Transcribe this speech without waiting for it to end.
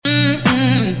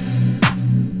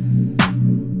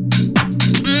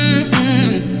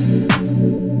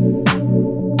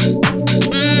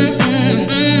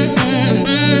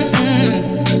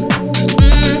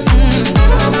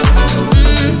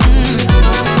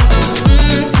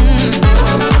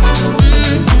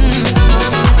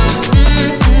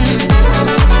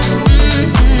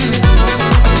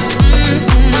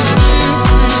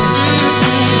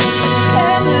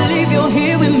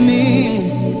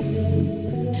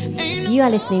You are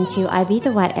listening to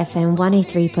Ibiza White FM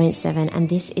 103.7, and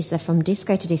this is the From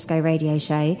Disco to Disco radio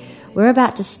show. We're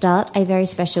about to start a very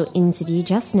special interview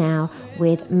just now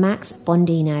with Max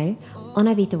Bondino on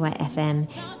Ibiza White FM.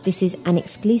 This is an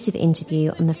exclusive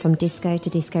interview on the From Disco to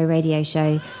Disco radio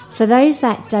show. For those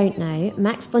that don't know,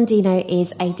 Max Bondino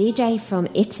is a DJ from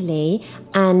Italy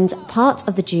and part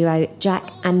of the duo Jack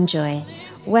and Joy.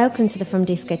 Welcome to the From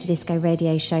Disco to Disco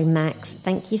radio show, Max.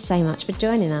 Thank you so much for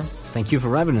joining us. Thank you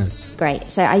for having us.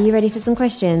 Great. So are you ready for some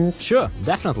questions? Sure,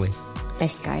 definitely.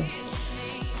 Let's go.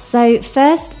 So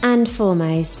first and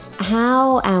foremost,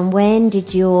 how and when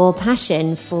did your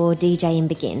passion for DJing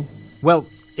begin? Well,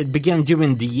 it began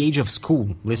during the age of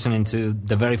school, listening to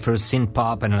the very first synth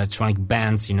pop and electronic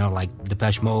bands, like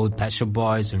Depeche Mode, Pet Shop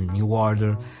Boys, and New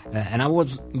Order. And I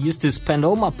was used to spend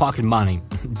all my pocket money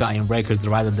buying records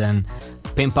rather than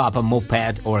pimp up a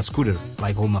moped or a scooter,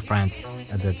 like all my friends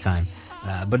at that time.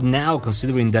 But now,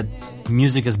 considering that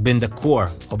music has been the core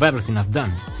of everything I've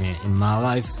done in my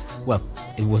life, well,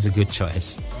 it was a good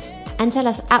choice. And tell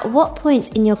us, at what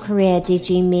point in your career did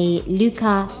you meet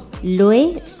Luca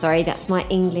Lui? Sorry, that's my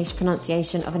English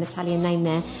pronunciation of an Italian name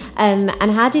there. And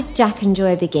how did Jack and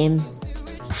Joy begin?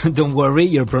 Don't worry,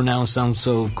 your pronoun sounds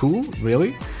so cool,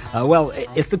 really. Well,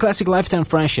 it's the classic lifetime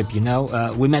friendship,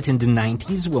 We met in the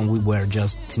 90s when we were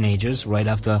just teenagers, right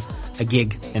after a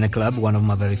gig in a club, one of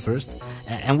my very first.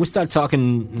 And we started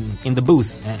talking in the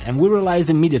booth, and we realized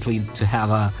immediately to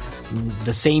have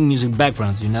the same music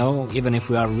backgrounds, even if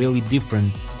we are really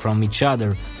different from each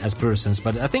other as persons.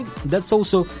 But I think that's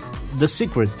also the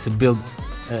secret to build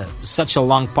such a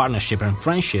long partnership and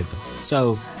friendship.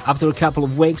 So after a couple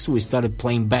of weeks, we started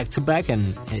playing back-to-back,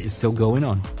 and it's still going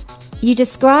on. You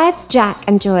described Jack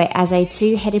and Joy as a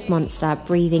two-headed monster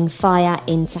breathing fire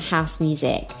into house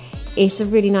music. It's a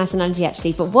really nice analogy,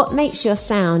 actually, but what makes your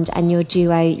sound and your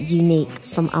duo unique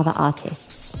from other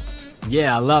artists?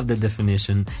 Yeah, I love the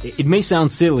definition. It may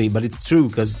sound silly, but it's true,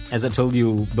 because as I told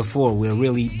you before, we're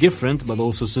really different, but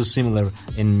also so similar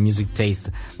in music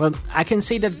taste. Well, I can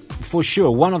say that for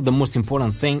sure, one of the most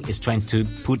important things is trying to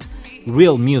put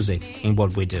real music in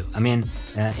what we do. I mean,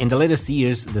 in the latest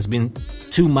years, there's been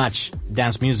too much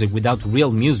dance music without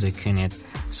real music in it.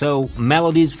 So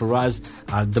melodies for us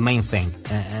are the main thing.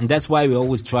 And that's why we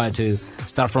always try to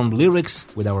start from lyrics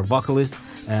with our vocalist.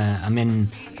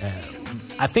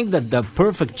 I think that the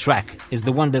perfect track is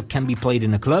the one that can be played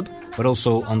in a club, but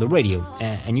also on the radio.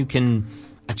 And you can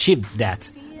achieve that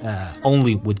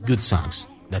only with good songs.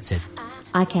 That's it.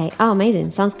 Okay. Oh, amazing.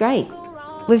 Sounds great.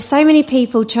 With so many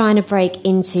people trying to break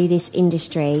into this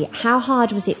industry, how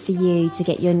hard was it for you to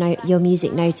get your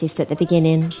music noticed at the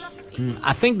beginning?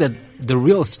 I think that the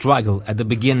real struggle at the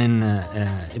beginning,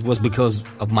 it was because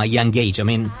of my young age. I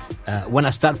mean, when I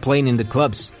started playing in the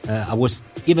clubs, I was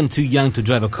even too young to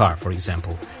drive a car, for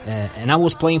example. And I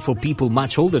was playing for people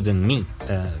much older than me.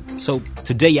 So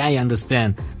today I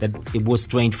understand that it was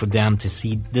strange for them to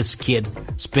see this kid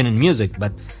spinning music.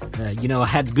 But, I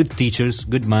had good teachers,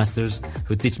 good masters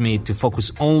who teach me to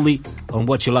focus only on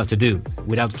what you love to do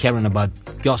without caring about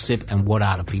gossip and what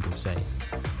other people say.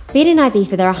 Being in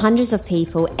Ibiza, there are hundreds of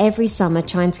people every summer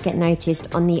trying to get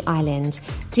noticed on the island.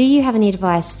 Do you have any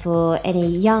advice for any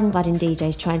young budding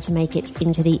DJs trying to make it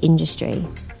into the industry?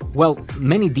 Well,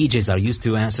 many DJs are used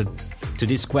to answer to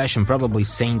this question probably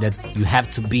saying that you have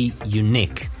to be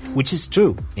unique, which is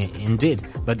true, indeed.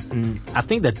 But I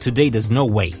think that today there's no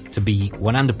way to be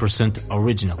 100%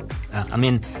 original.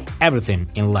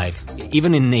 Everything in life,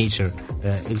 even in nature,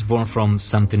 is born from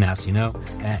something else,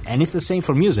 and it's the same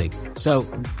for music. So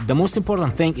the most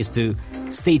important thing is to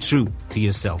stay true to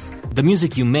yourself. The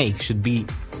music you make should be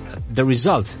the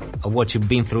result of what you've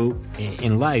been through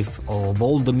in life, of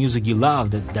all the music you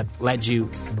love that led you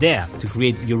there to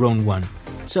create your own one.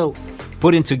 So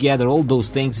putting together all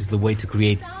those things is the way to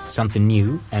create something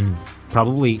new and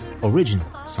probably original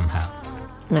somehow.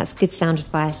 That's good sound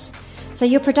advice. So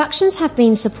your productions have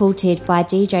been supported by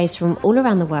DJs from all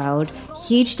around the world,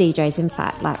 huge DJs in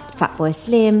fact, like Fatboy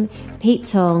Slim, Pete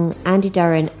Tong, Andy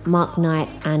Duran, Mark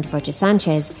Knight and Roger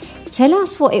Sanchez. Tell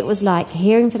us what it was like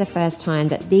hearing for the first time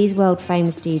that these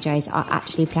world-famous DJs are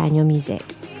actually playing your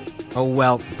music. Oh,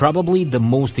 well, probably the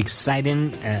most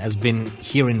exciting has been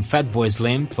hearing Fatboy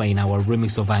Slim playing our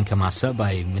remix of Anca Massa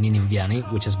by Menino Vianney,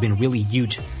 which has been really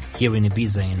huge here in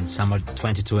Ibiza in summer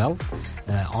 2012,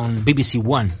 on BBC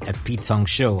One at Pete Tong's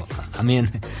show.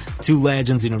 Two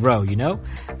legends in a row,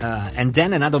 And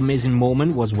then another amazing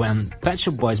moment was when Pet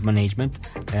Shop Boys management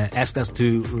asked us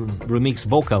to remix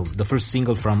Vocal, the first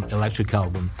single from Electric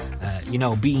album.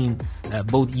 Being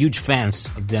both huge fans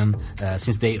of them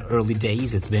since their early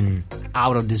days, it's been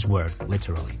out of this world,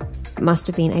 literally. must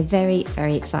have been a very,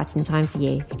 very exciting time for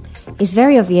you. It's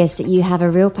very obvious that you have a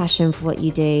real passion for what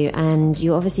you do, and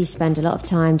you obviously spend a lot of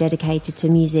time dedicated to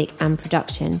music and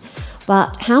production.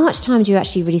 But how much time do you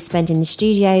actually really spend in the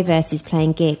studio versus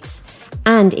playing gigs?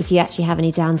 And if you actually have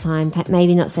any downtime,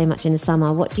 maybe not so much in the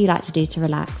summer, what do you like to do to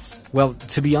relax? Well,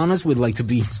 to be honest, we'd like to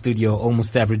be in the studio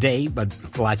almost every day, but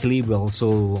luckily we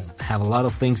also have a lot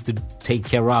of things to take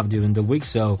care of during the week,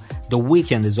 so the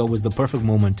weekend is always the perfect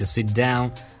moment to sit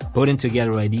down, putting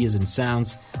together ideas and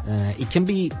sounds. It can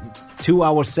be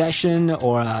 2-hour session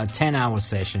or a 10-hour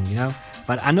session, you know,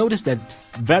 but I noticed that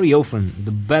very often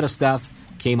the better stuff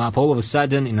came up all of a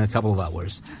sudden in a couple of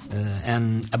hours.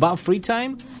 And about free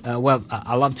time, well,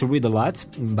 I love to read a lot,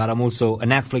 but I'm also a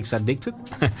Netflix addicted,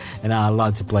 and I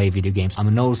love to play video games. I'm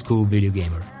an old school video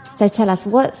gamer. So tell us,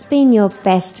 what's been your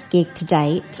best gig to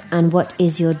date, and what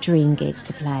is your dream gig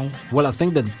to play? Well, I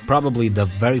think that probably the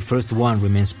very first one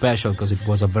remains special because it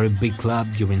was a very big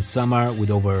club during summer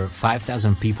with over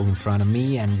 5,000 people in front of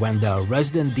me, and when the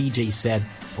resident DJ said,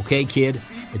 "Okay, kid,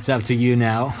 it's up to you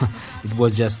now," it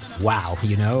was just wow,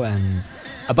 you know. And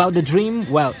about the dream,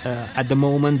 well, at the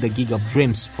moment, the gig of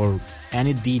dreams for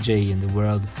any DJ in the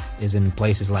world is in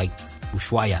places like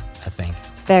Ushuaia, I think.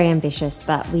 Very ambitious,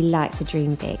 but we like the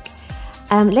dream big.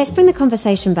 Let's bring the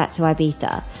conversation back to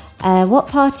Ibiza. What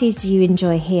parties do you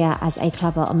enjoy here as a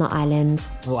clubber on the island?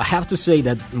 Well, I have to say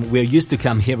that we're used to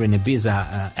come here in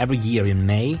Ibiza every year in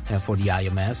May for the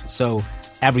IMS, so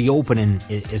every opening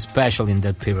is special in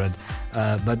that period.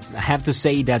 But I have to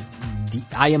say that the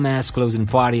IMS closing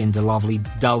party in the lovely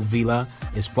Dal Villa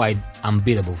is quite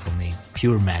unbeatable for me.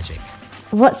 Pure magic.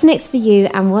 What's next for you,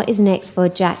 and what is next for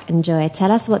Jack and Joy?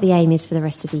 Tell us what the aim is for the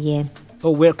rest of the year.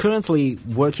 Oh, we're currently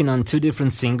working on 2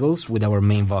 different singles with our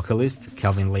main vocalist,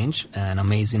 Calvin Lynch, an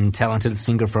amazing, talented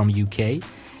singer from UK.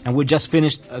 And we just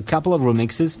finished a couple of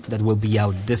remixes that will be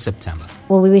out this September.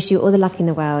 Well, we wish you all the luck in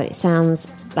the world. It sounds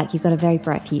like you've got a very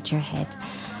bright future ahead.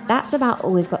 That's about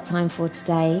all we've got time for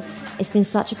today. It's been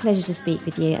such a pleasure to speak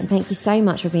with you, and thank you so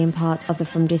much for being part of the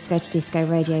From Disco to Disco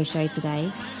radio show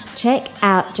today. Check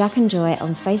out Jack and Joy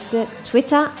on Facebook,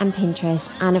 Twitter and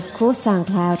Pinterest, and of course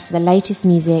SoundCloud for the latest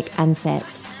music and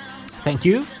sets. Thank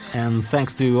you, and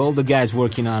thanks to all the guys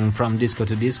working on From Disco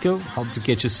to Disco. Hope to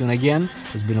catch you soon again.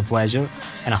 It's been a pleasure,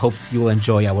 and I hope you'll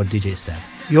enjoy our DJ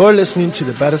set. You're listening to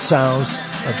the better sounds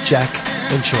of Jack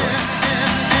and Joy.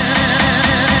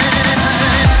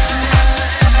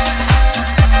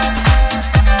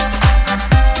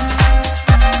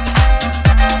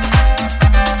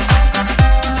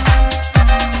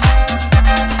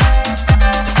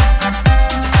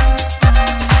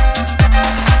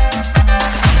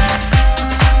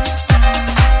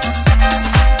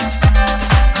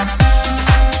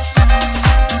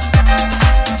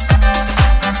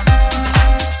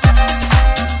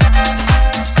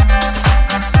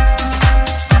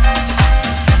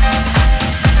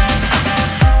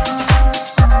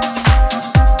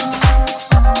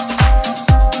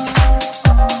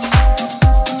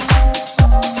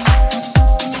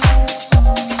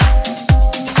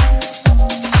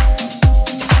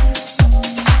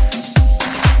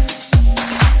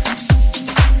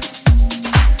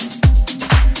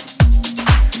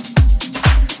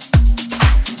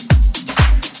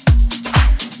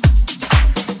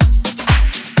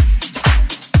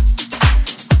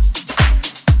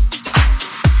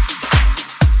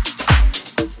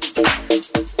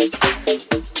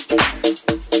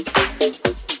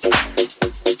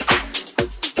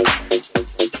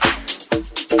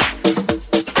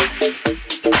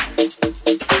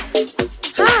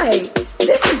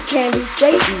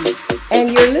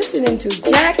 To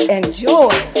Jack and Joy.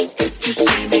 If you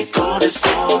see me gone, it's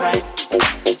alright,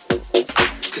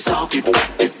 'cause I'll be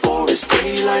back before it's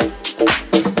daylight.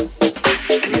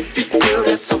 And if you feel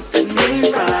that something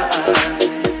ain't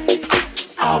right,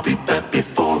 I'll be back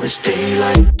before it's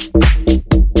daylight.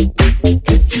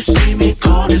 If you see me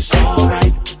gone, it's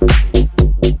alright,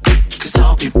 'cause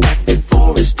I'll be back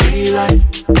before it's daylight.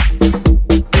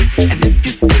 And if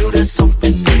you feel that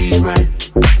something ain't right,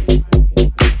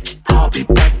 I'll be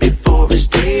back before it's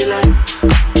daylight.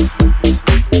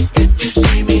 If you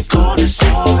see me gone, it's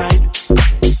alright,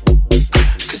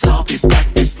 'cause I'll be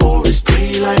back before it's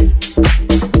daylight.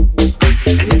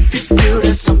 And if you feel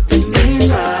that something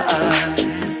ain't right,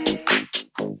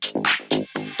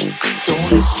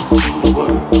 don't listen to the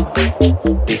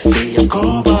word. They say I'm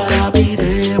gone, but I'll be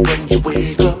there when you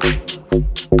wake up.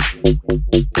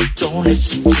 Don't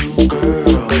listen to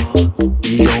girl.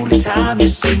 The only time you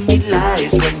see me lie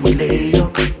is when we lay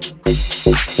up.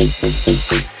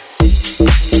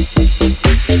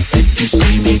 If you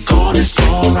see me gone, it's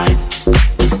alright,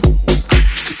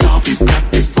 'cause I'll be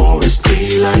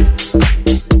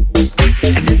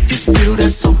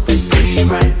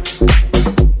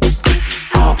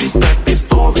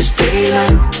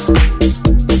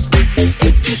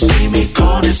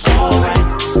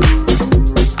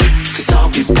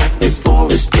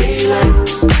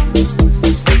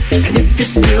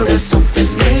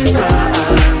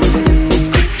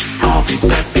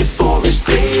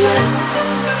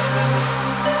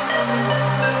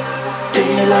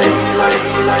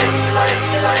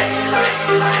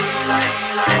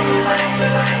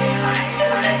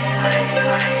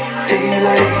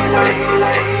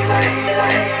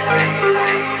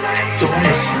Don't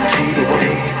listen to the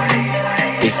word.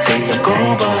 They say I'm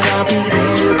gone, but I'll be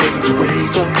there when you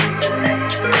wake up.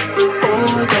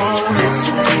 Oh, don't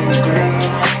listen to a girl.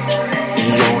 The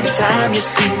only time you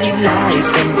see me lie is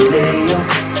when we lay up.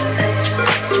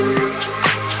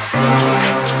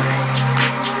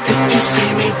 If you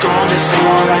see me gone, it's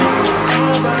alright.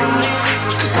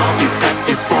 'Cause I'll be back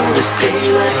before it's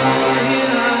daylight.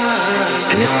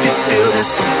 And if you feel that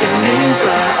something ain't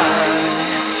right,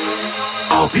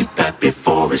 I'll be back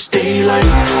before it's daylight.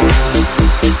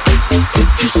 If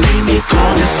you see me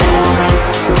gone, it's alright.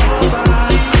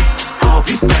 I'll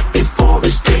be back before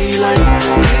it's daylight.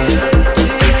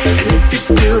 And if you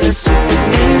feel that something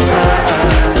ain't right,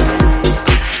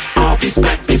 I'll be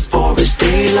back before it's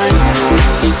daylight.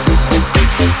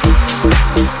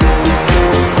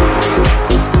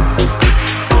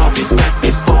 I'll be back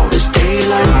before it's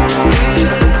daylight.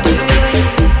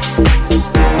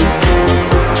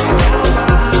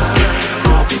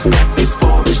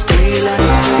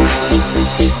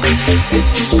 If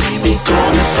you see me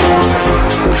gone, it's alright.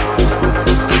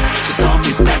 'Cause I'll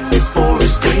be back before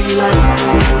it's daylight.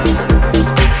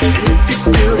 And if you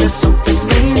feel that something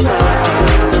ain't right,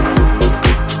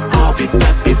 I'll be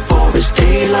back before it's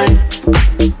daylight.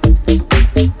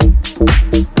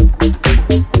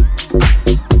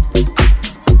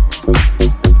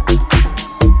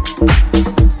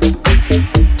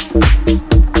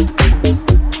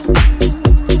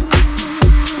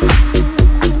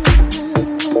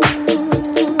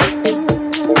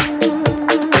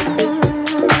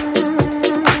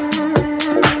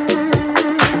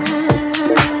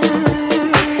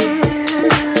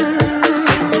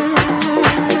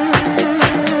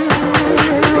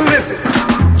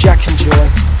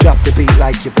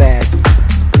 You're bad.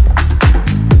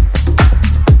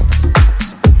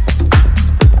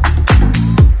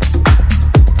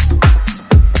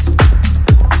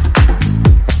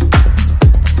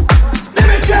 Let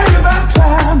me tell you about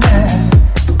climbing.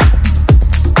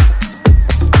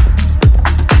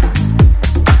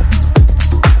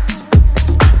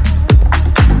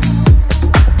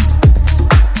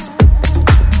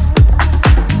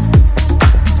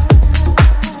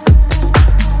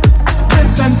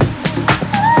 Listen.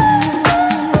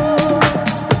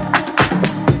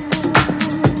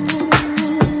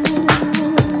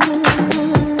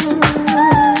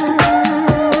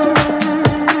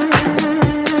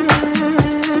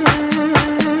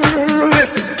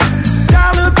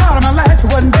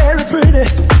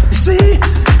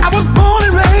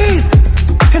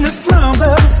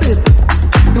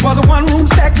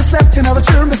 Another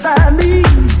children beside me.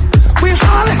 We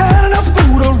hardly had enough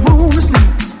food or room to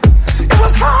sleep. It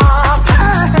was hard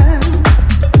time.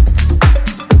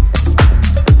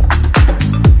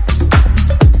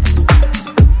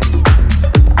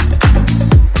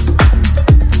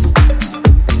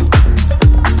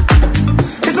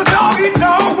 It's a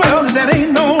dog-eat-dog world and that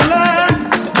ain't no lie.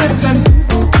 Listen,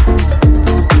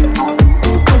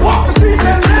 to walk the streets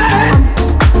at night.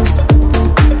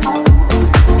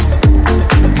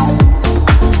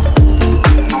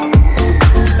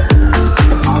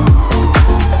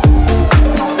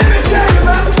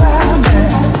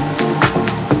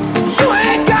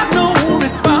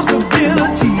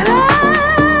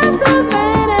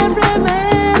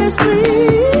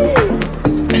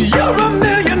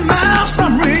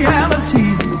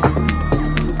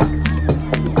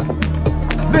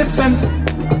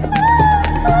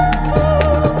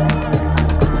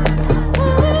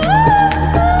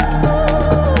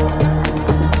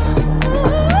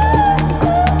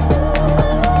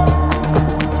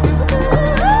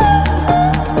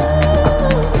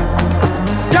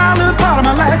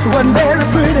 Wasn't very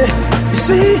pretty. You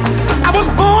see, I was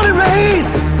born and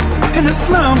raised in the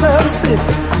slums of the city.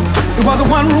 It was a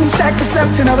one-room shack that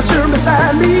slept 10 other children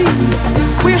beside me.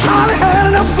 We hardly had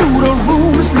enough food or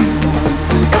room to sleep.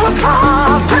 It was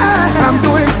hard time. I'm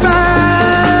doing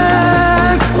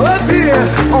fine up here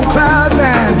on cloud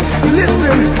nine.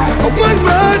 Listen, one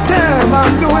more time.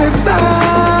 I'm doing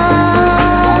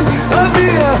fine up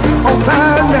here on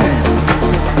cloud nine.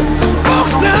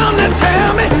 Folks down there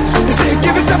tell me, they say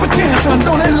give yourself a chance, son,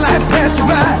 don't let life pass you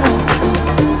by.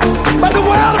 But the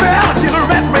world of reality is a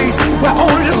rat race where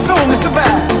only the strongest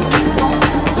survive.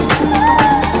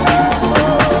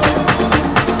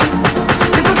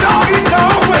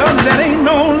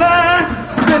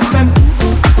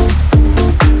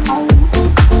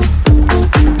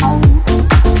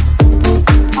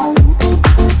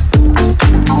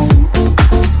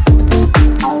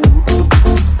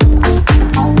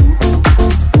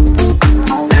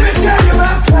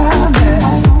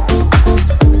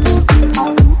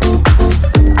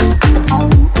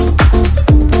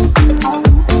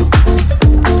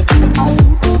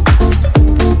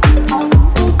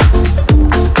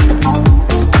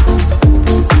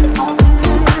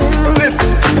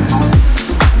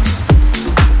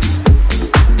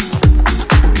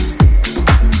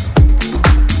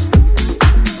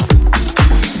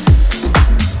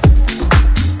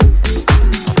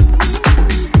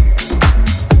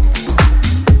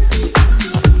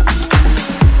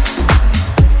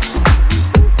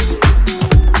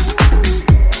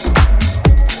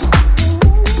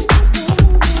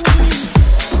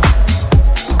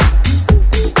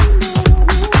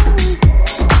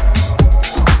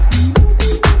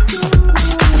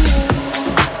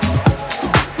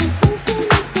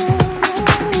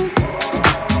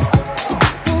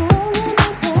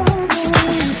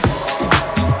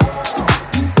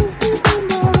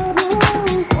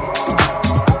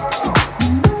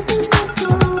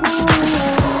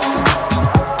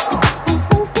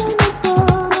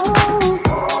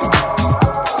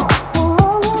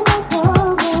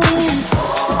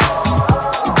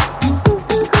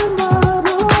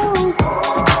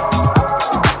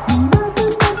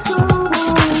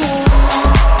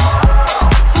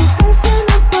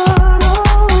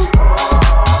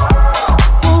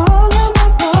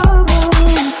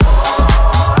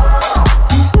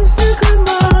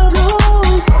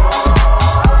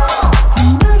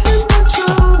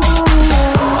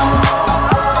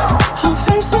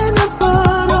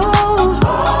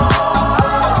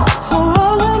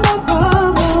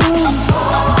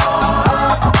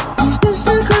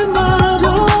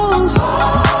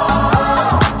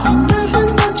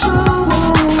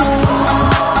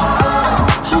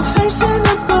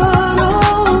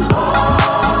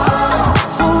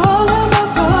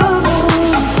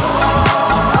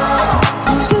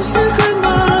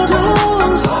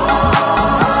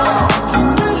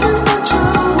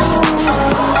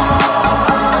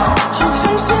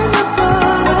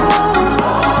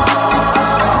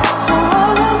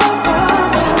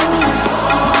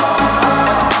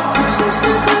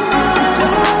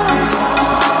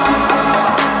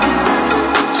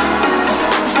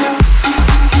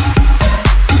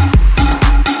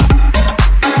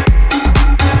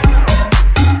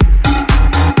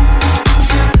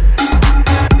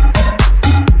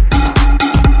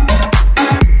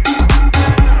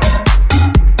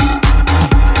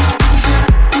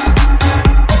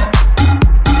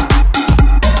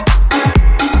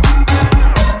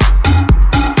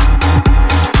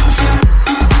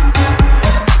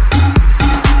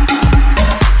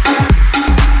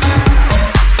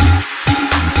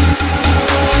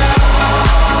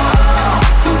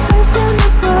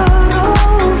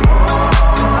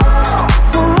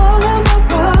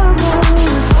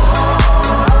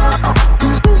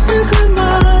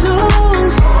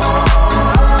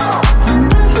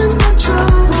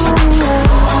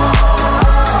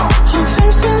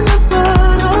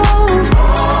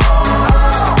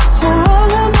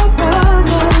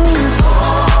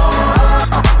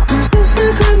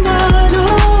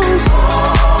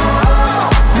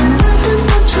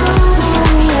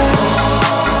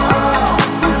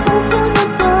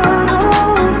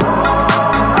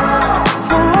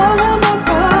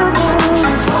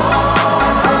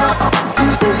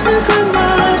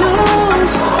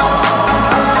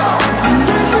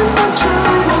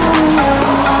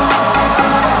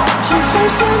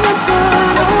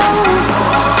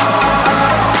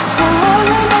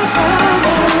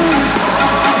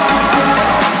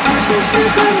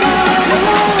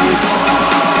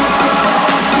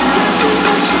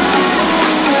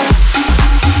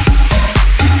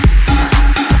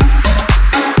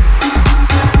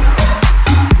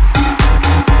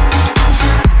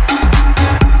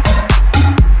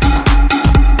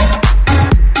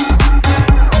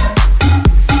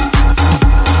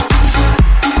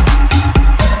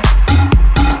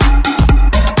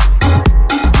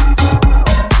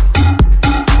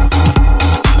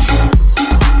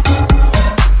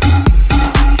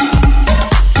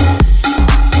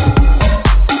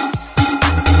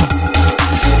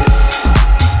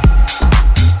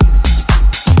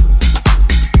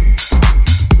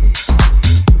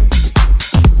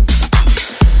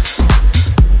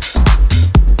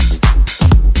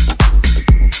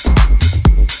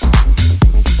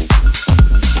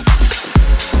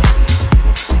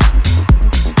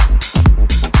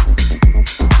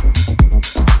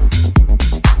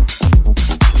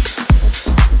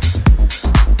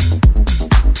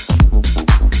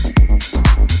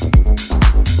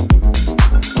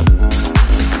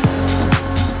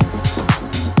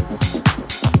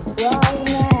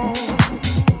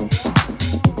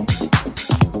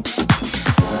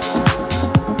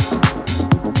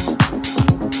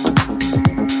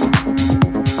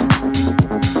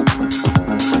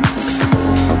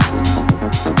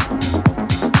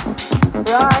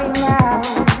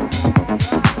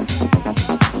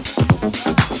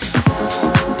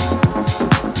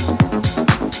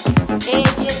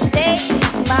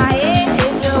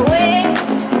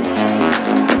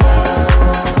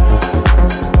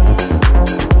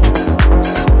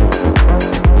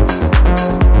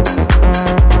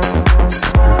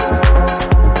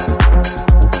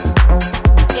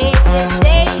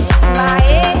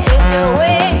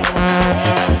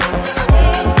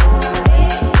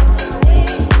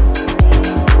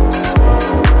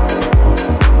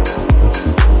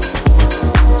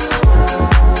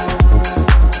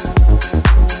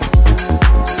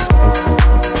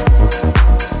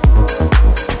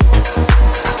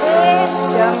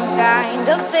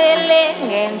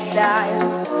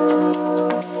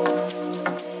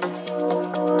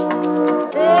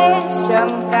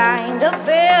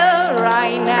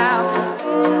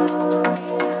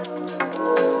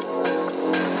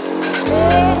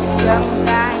 some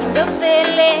kind of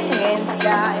feeling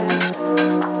inside.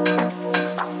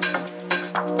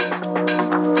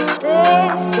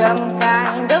 There's some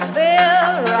kind of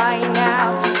feel right now.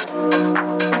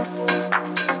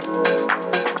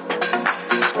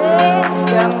 There's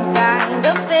some kind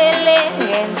of feeling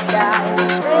inside.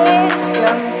 There's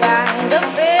some kind of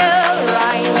feel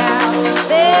right now.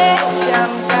 There's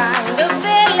some kind of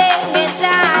feeling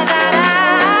inside that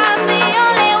I'm the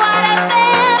only one I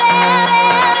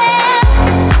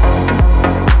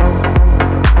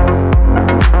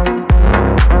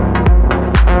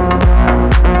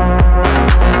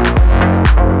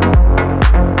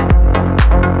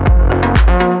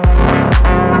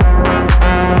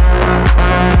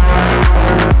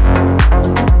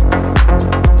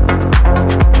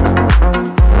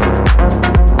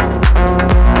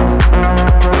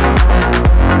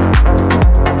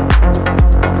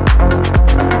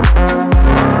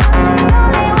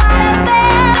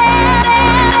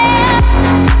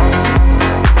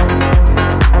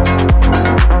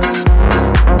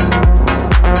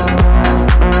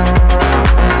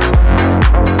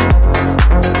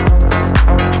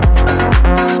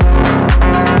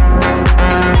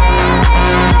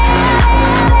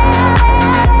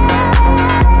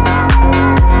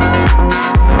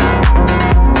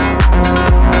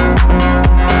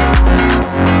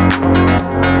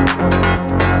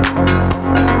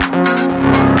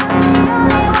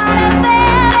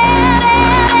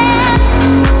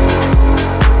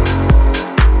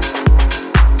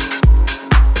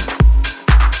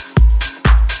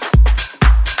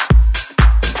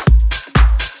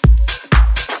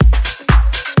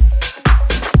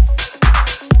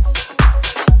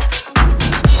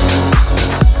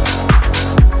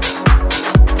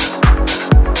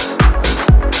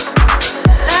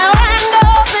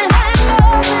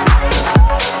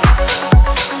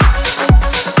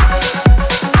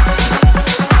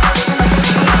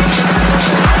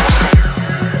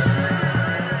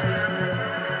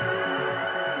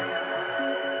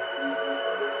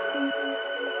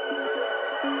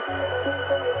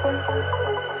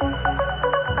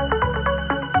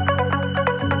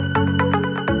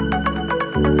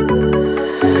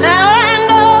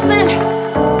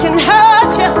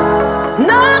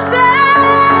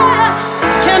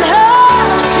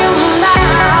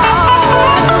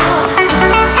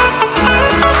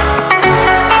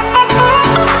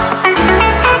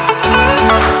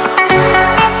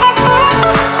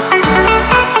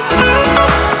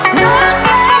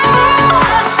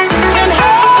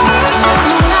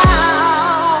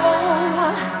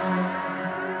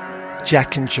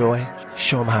Jack and Joy,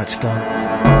 show them how it's done.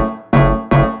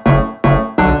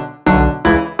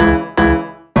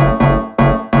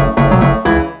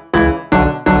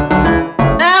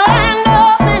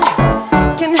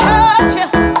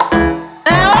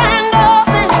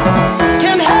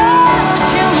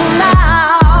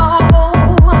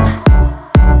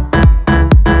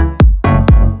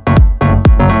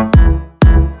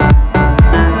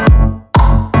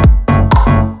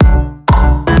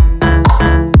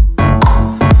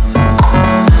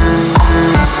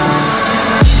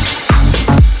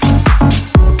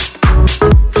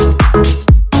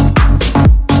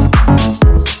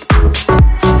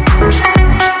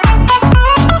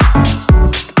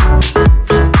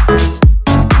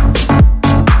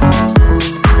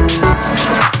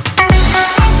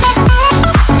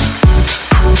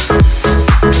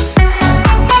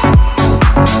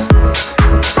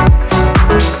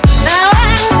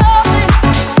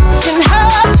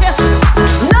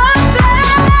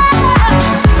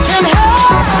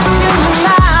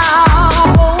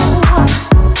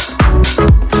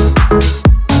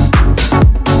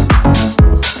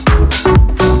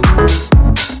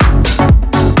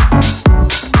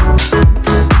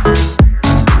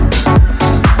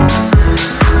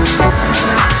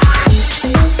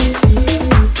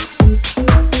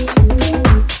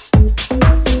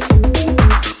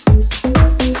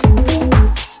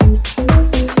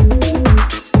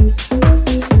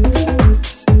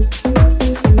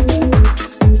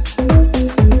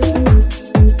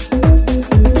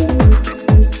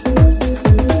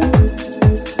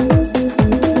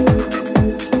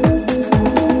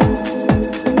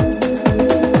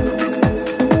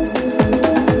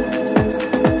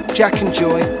 Jack and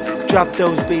Joy, drop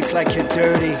those beats like you're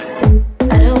dirty.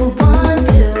 I don't want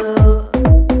to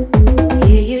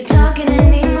hear you talking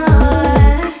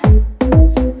anymore,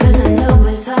 'cause I know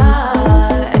it's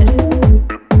hard.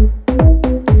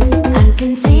 I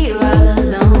can see you're all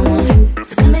alone,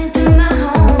 so come into my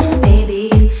home,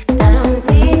 baby. I don't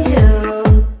need to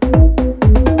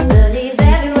believe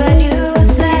every word you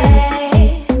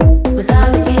say, with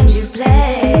all the games you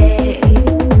play.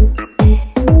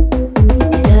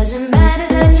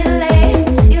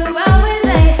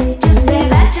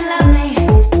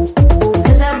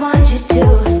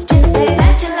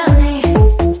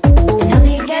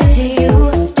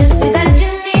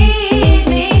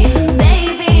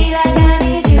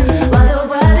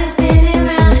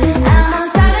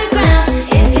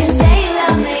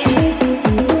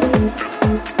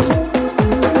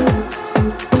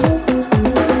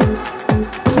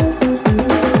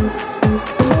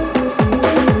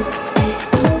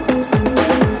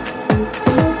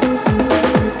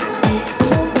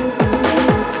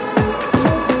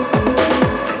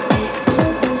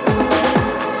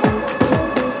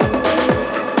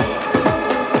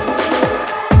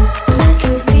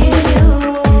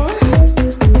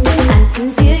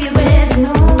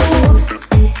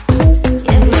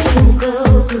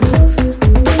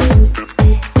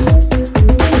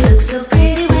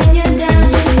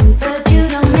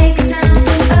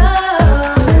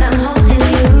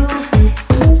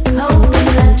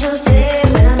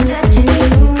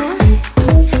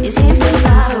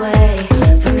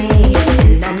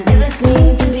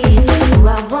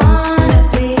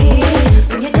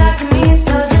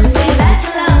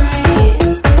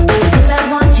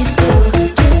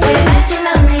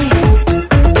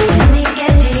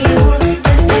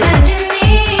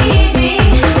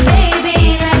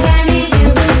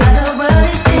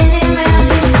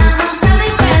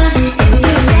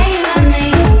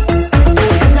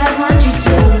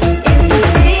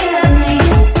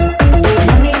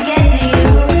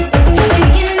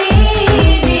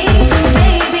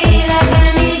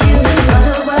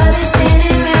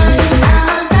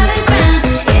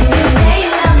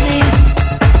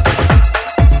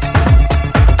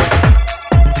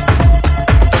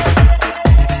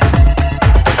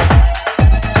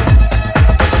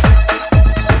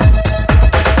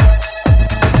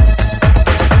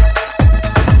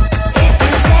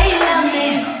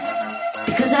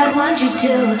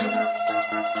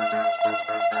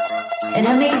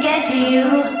 get to you.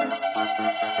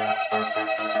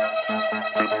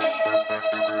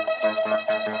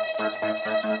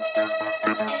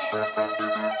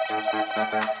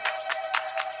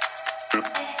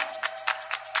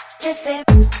 Just say,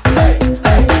 hey,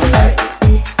 hey, hey.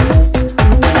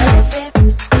 Just say,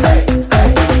 hey, hey,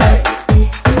 hey.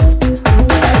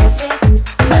 Just say,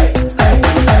 hey, hey,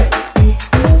 hey.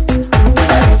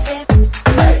 Just say,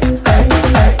 hey, hey,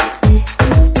 hey.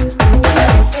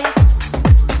 Just say,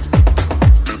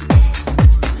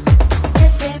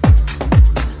 just say, just say,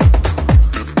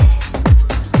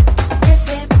 just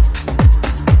say.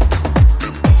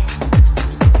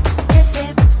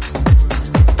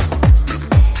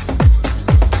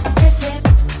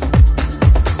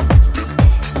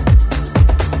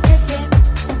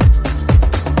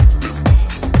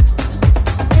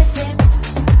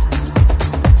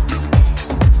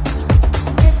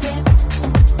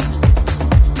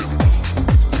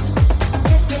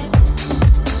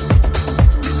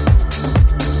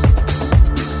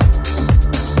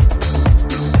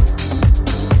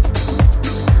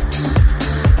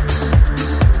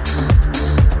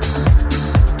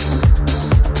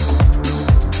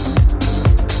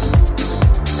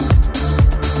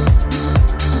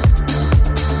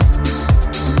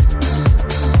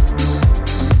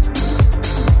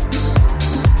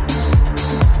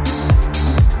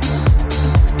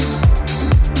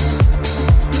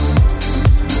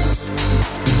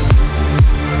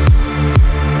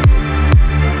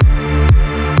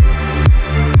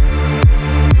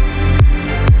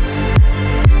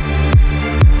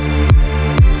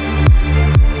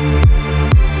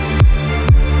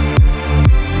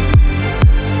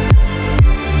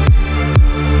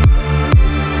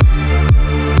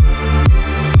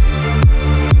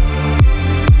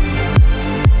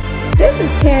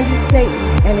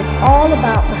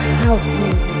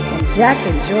 Jack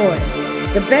and Joy,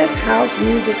 the best house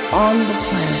music on the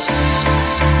planet.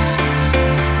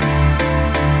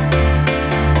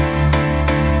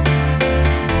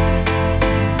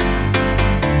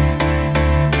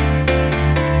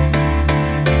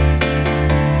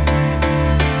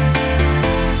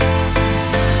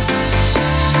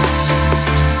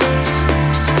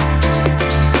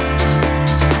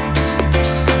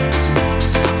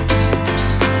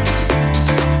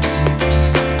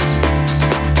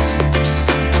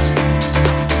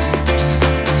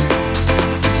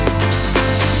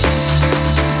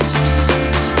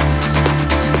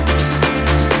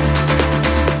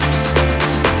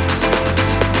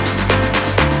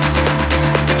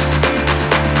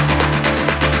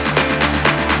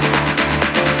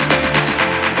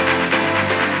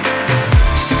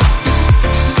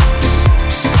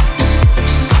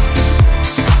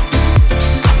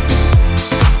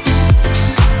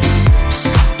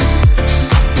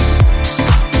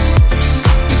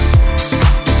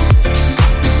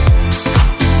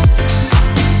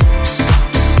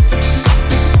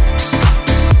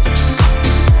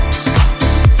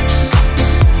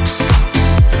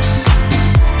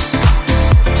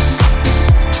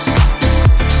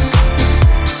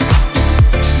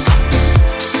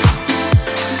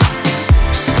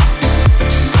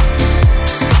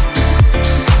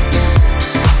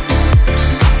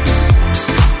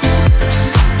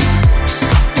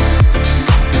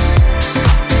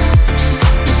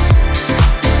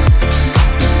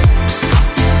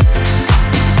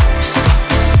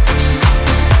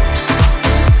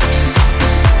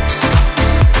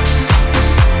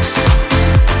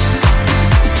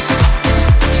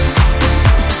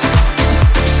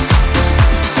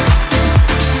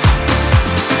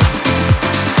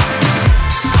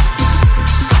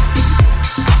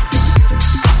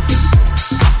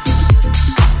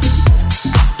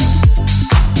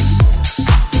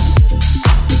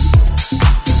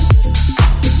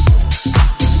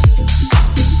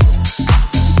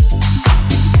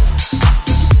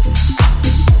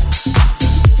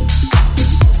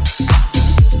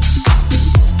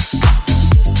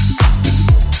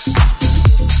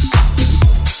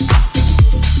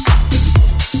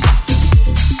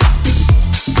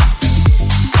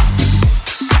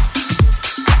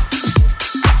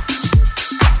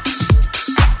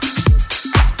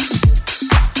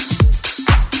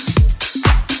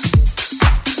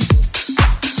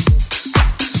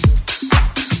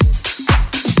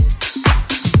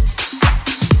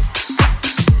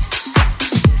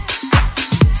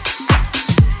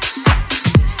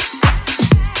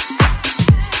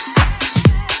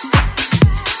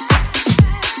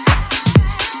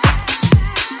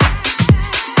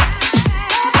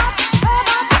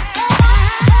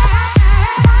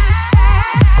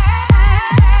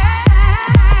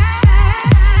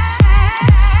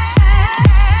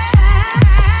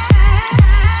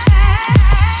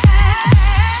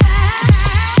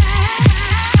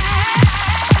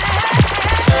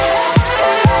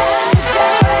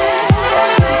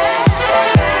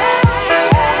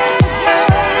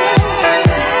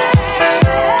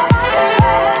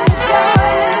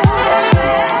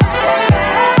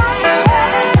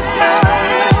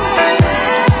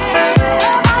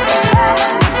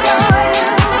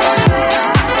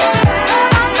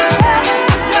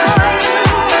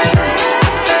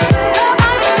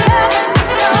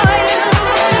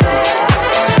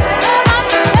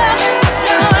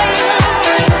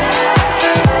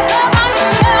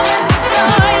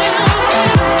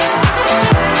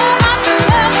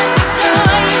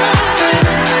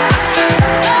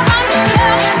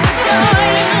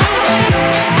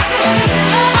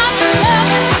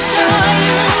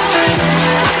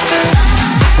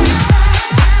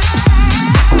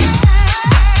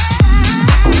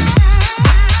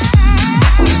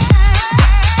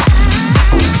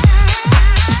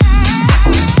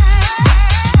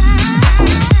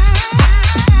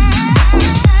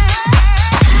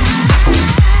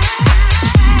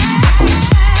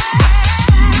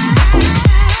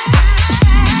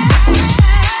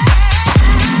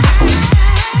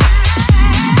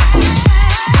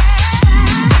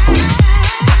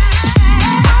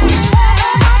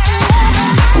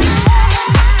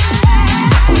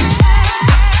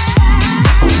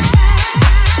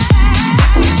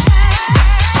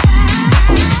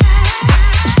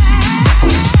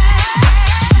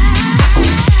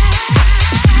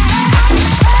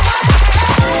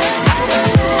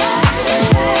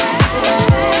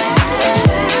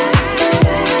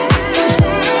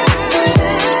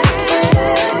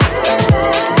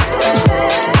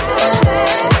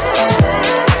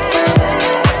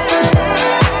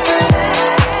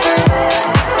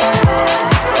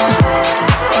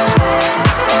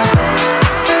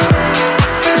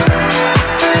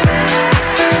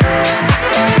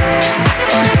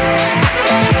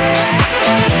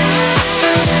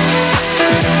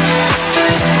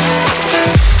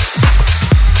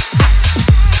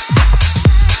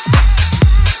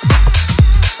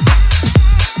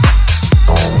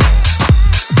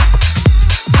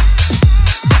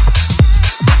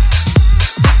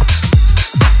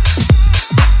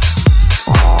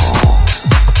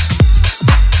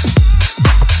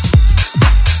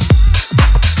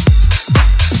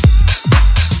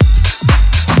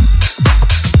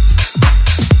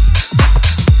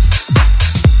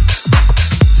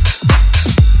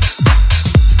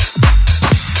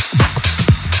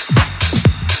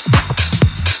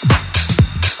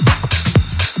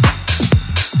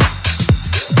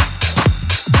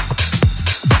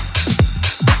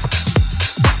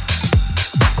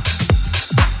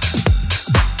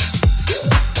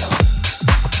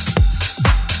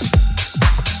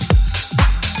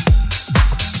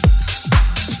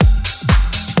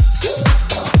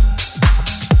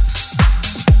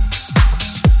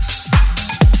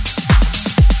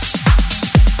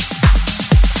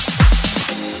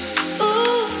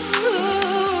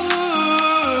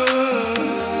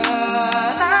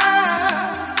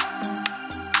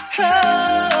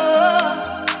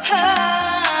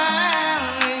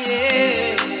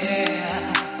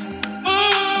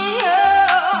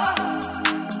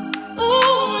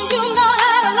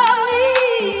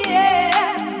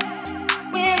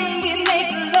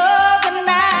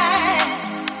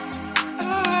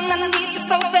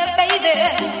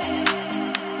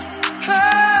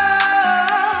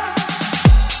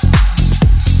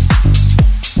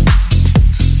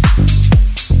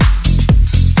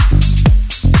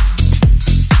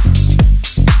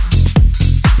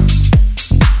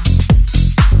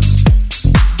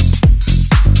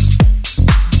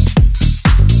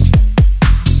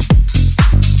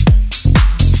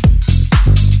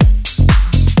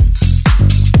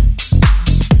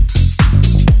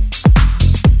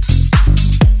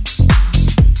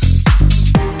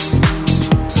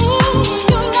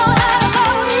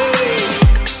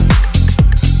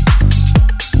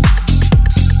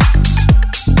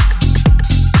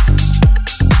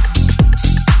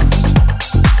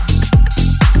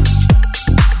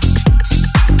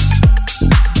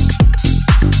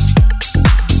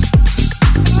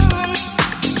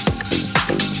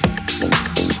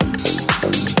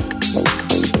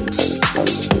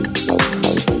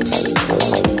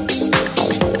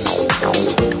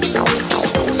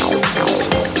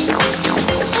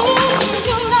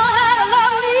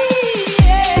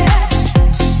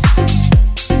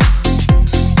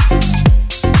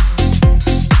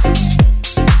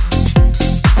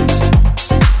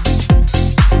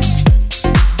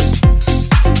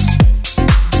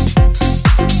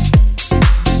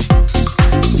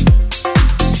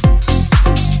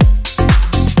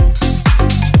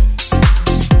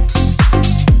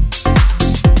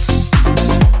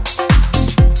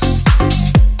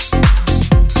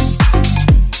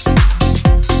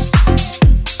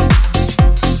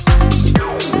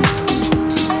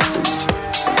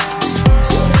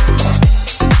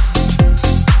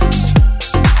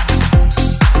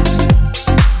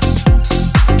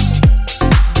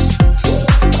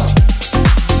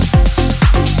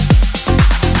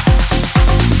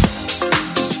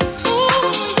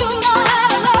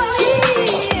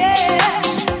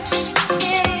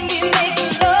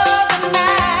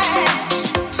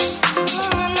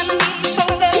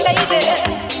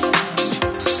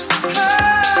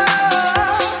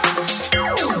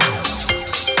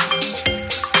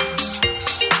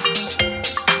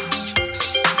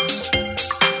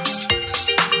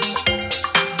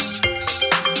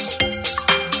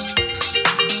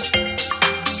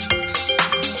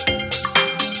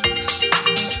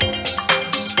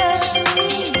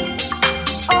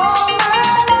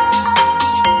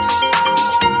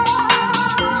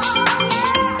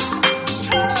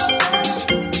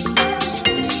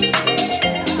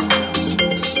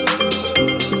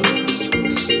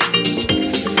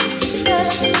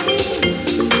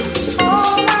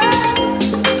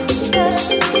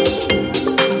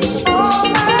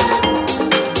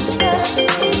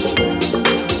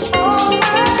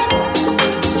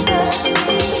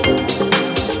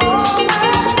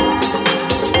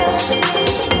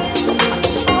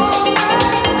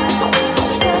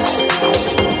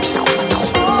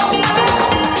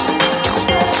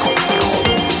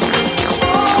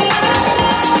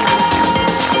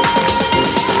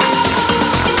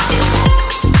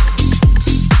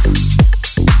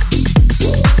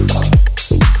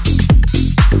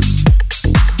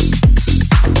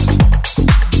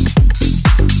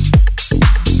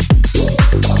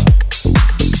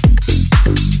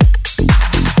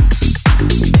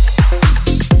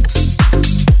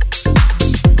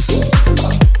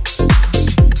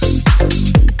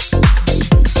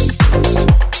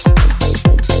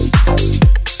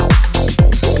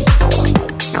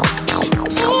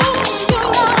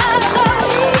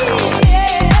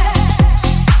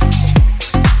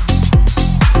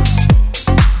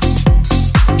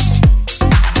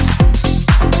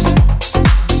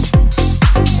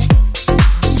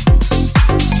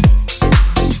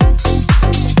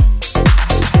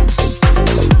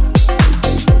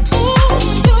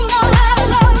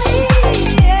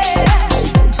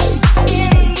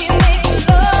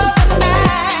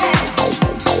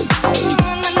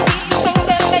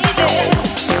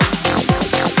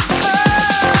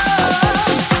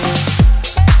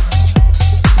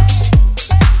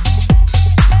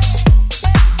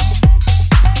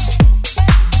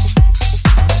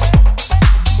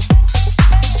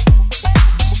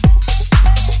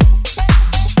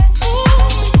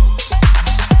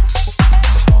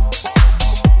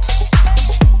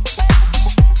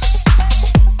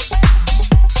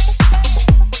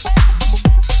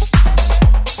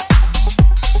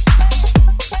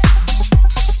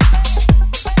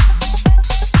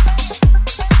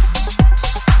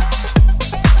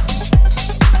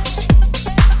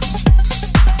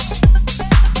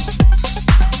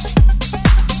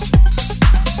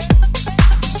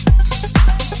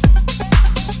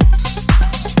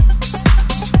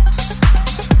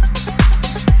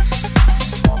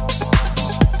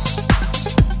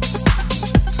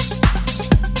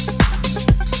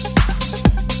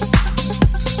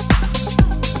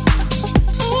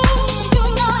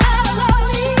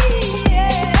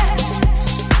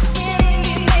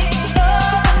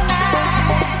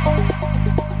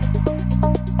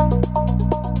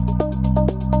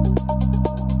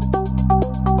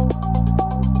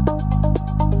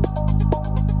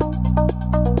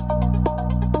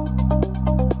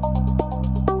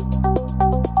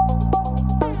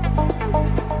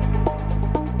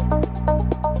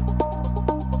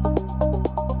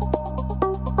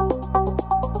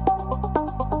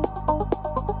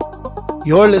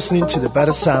 You're listening to the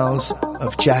better sounds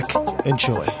of Jack and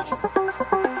Joy.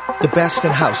 The best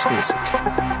in house music.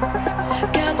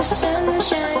 Got the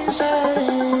sunshine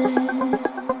falling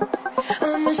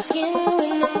on my skin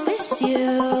when I'm with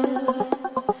you.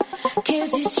 Can't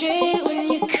see straight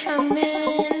when you come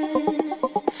in.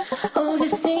 All the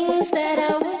things that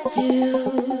I would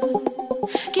do.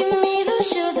 Give me those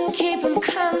chills and keep them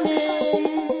coming.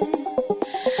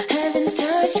 Heaven's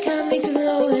touch got me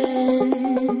glowing.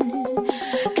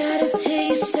 Got a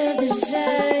taste of desire.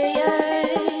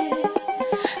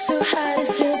 So hot it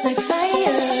feels like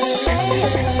fire.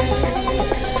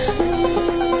 Ooh,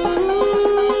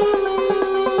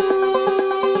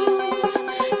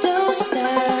 don't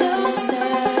stop, don't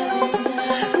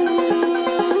stop.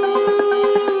 Ooh.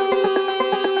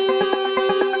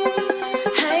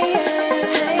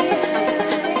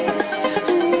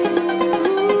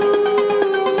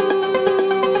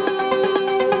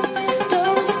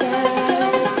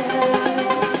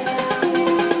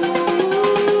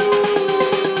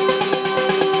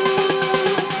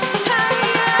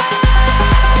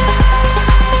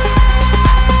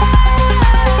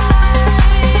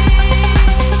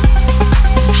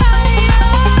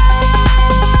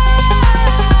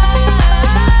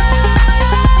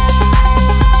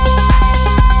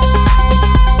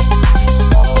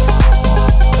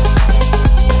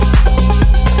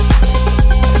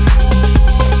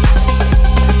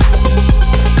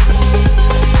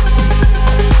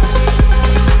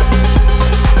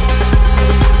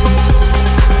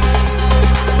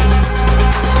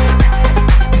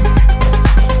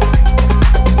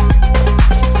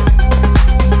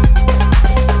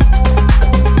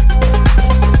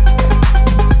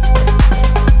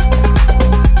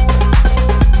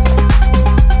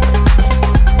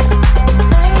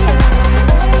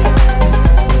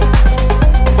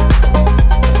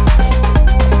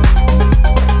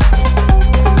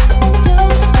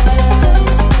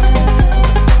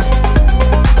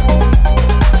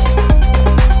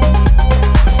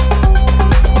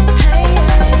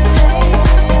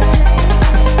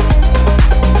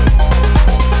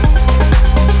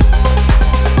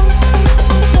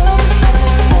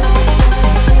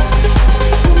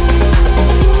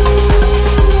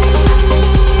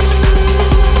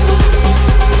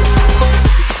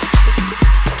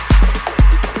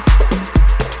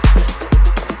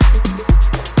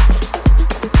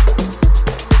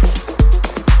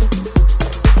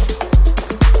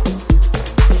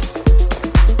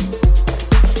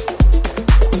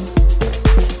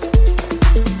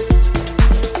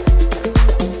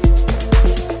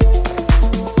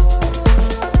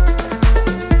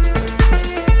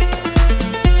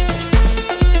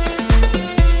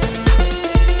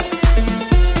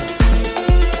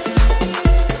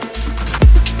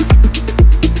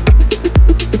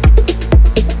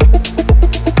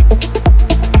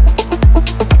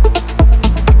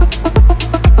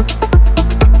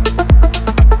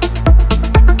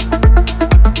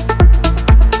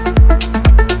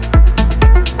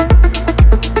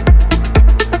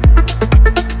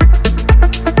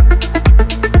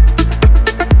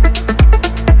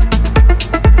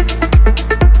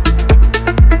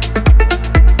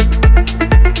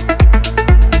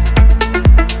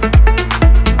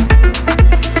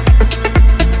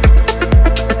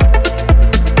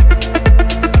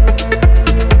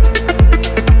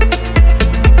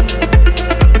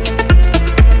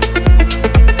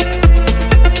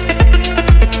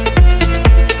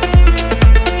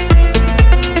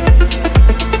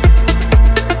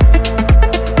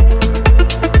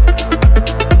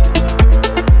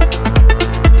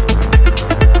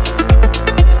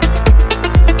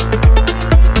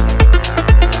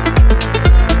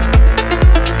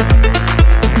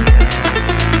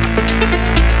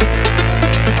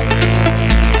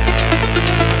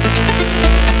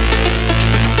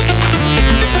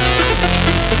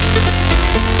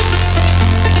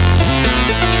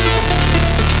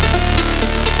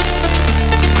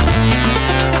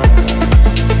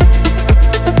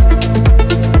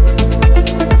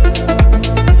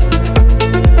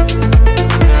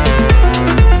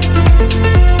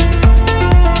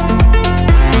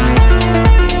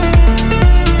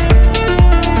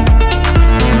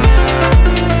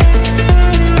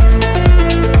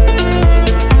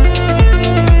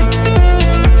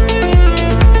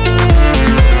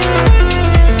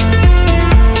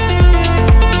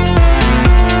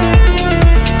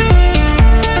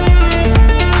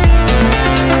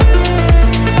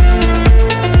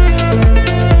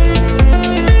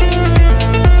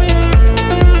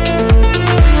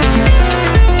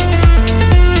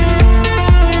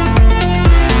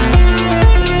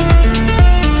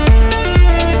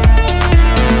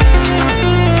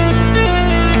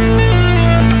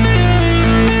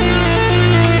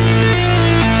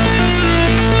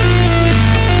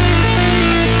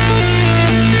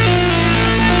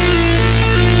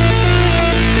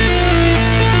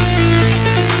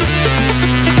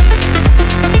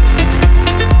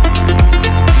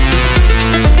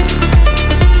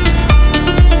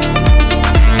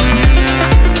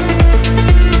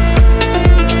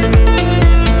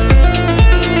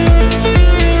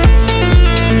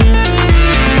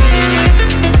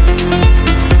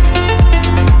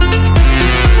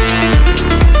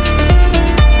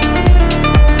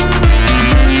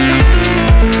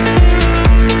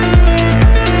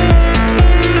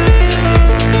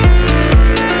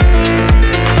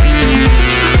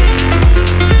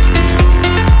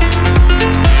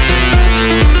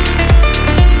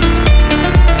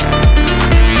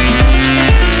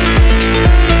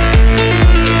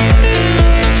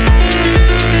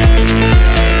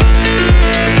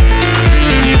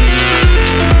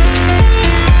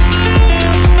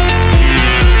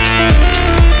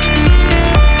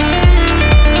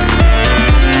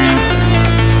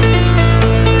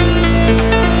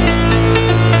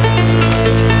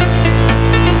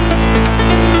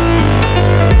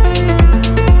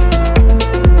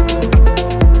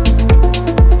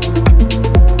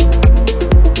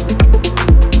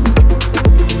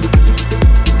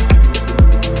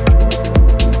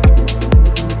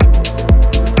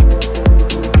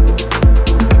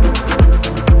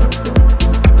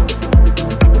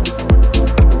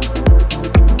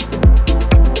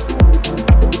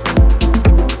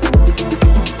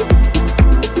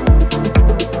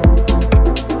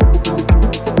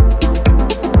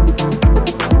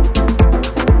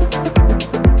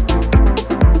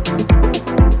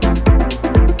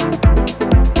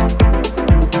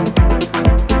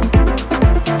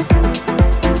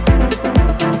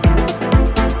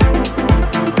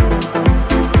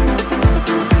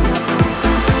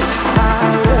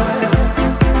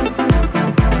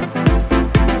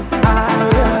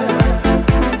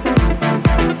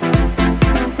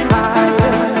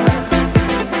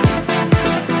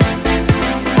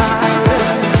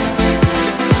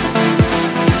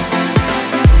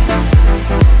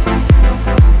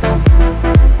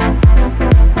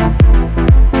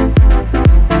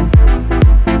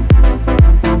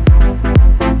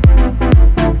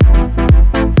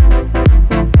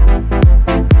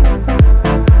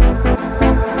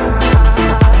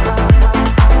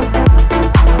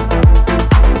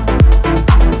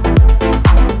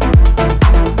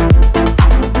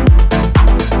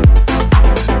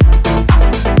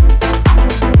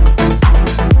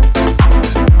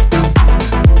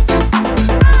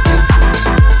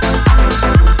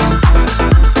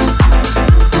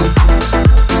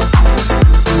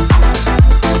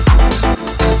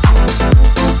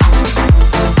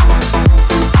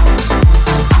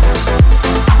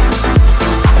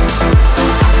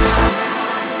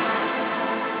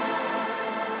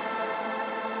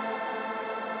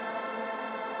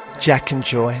 Jack and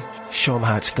Joy. Show them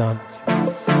how it's done.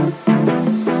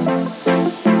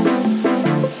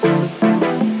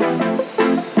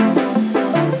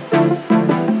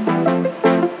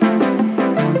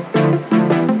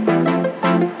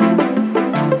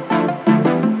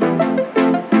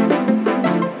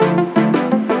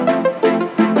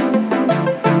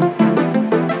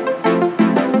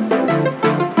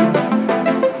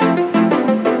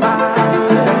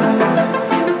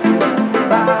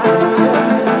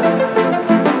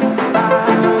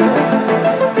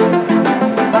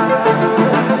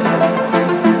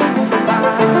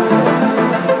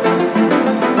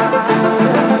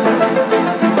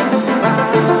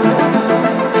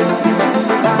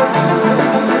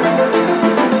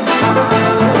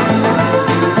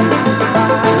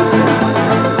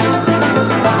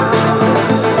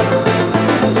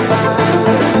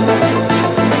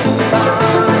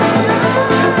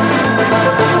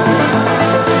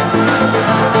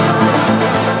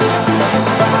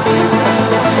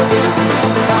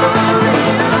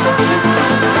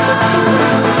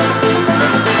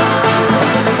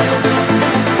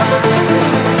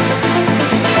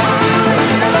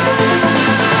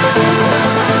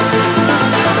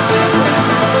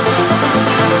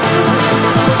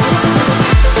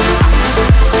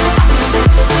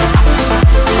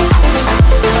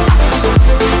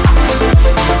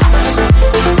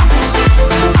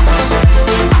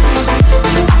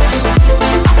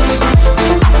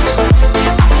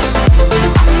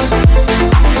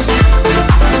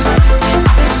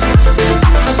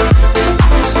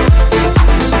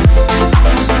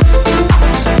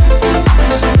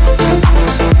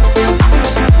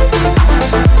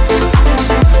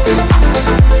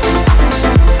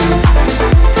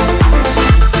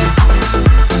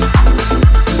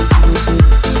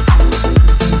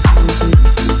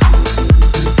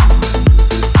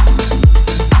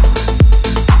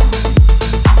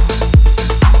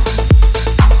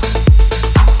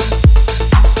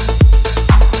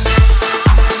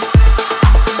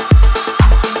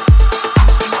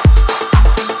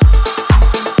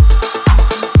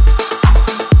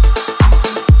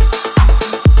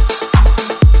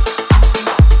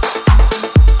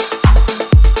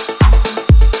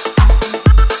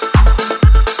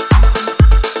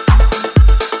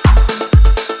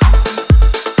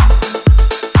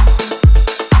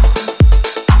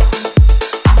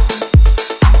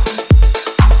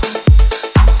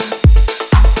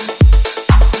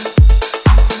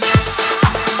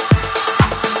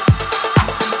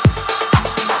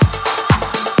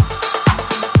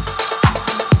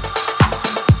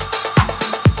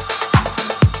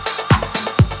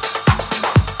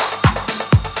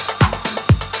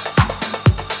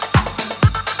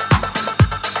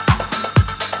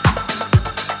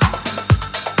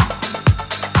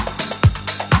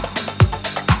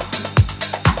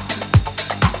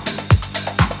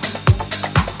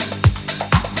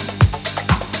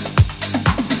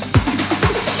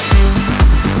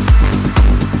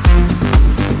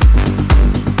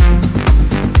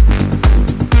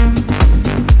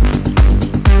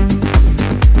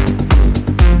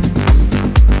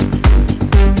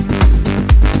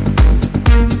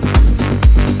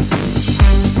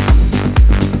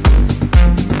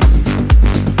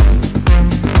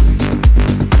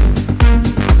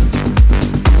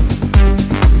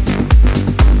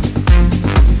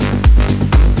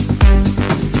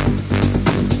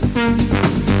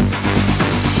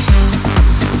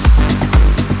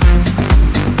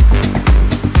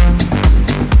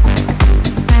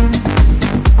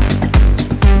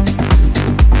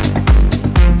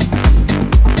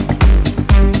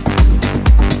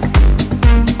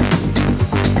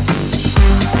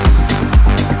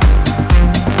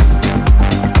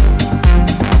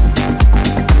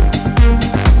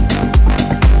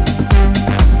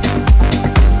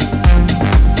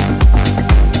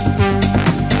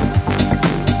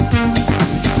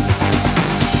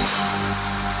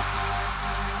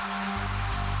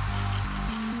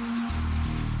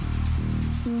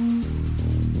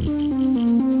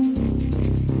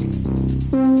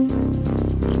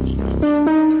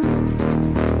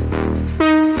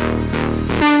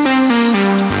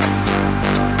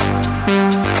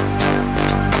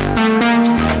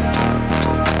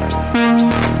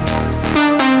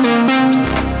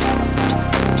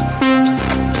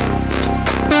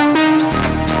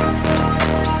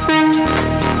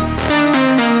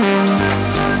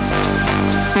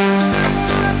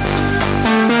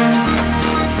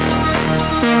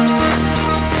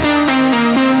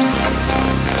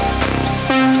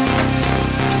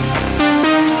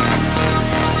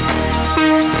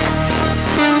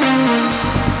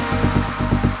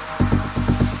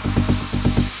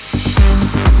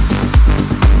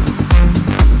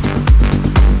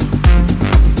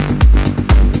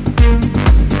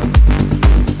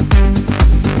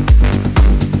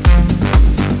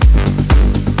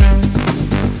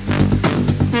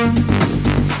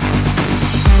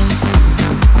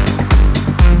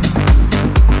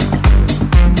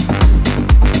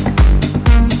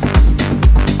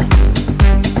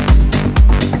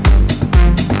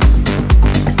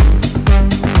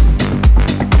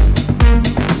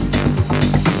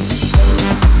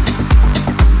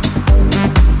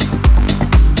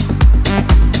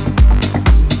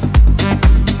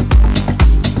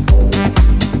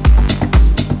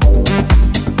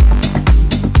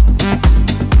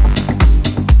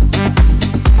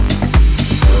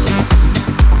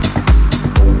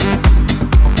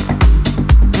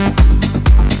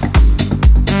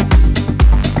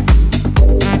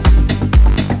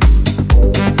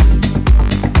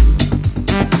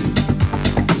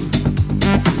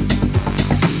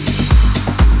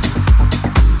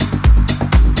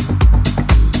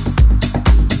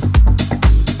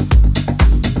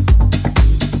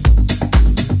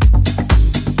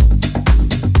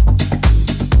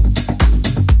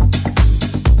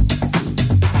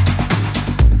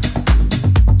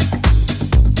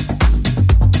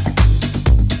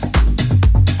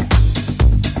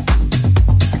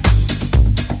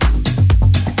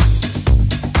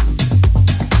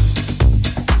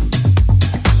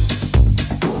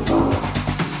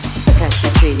 she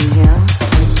treating him?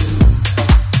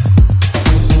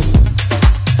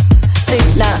 See,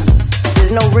 now,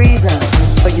 there's no reason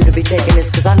for you to be taking this,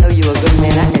 cause I know you're a good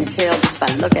man. I can tell just by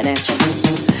looking at you.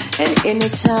 And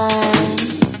anytime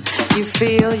you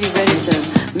feel you're ready to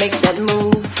make that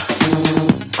move,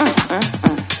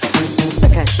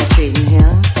 look how she treating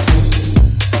him.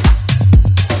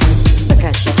 Look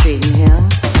how she treating him.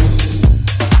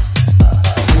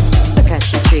 Look how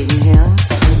she treating him.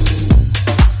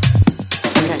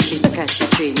 Look how she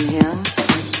treating him.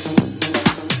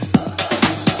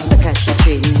 Look how she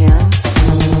treating him.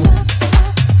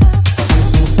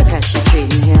 Look how she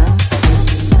treating him.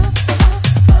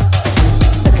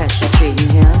 Look how she treating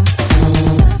him.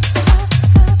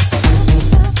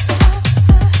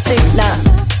 See, now,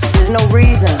 there's no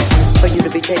reason for you to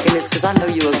be taking this, cause I know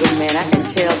you're a good man. I can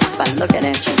tell just by looking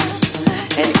at you.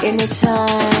 And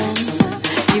anytime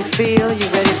you feel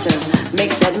you're ready to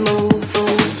make that move,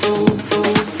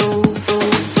 move.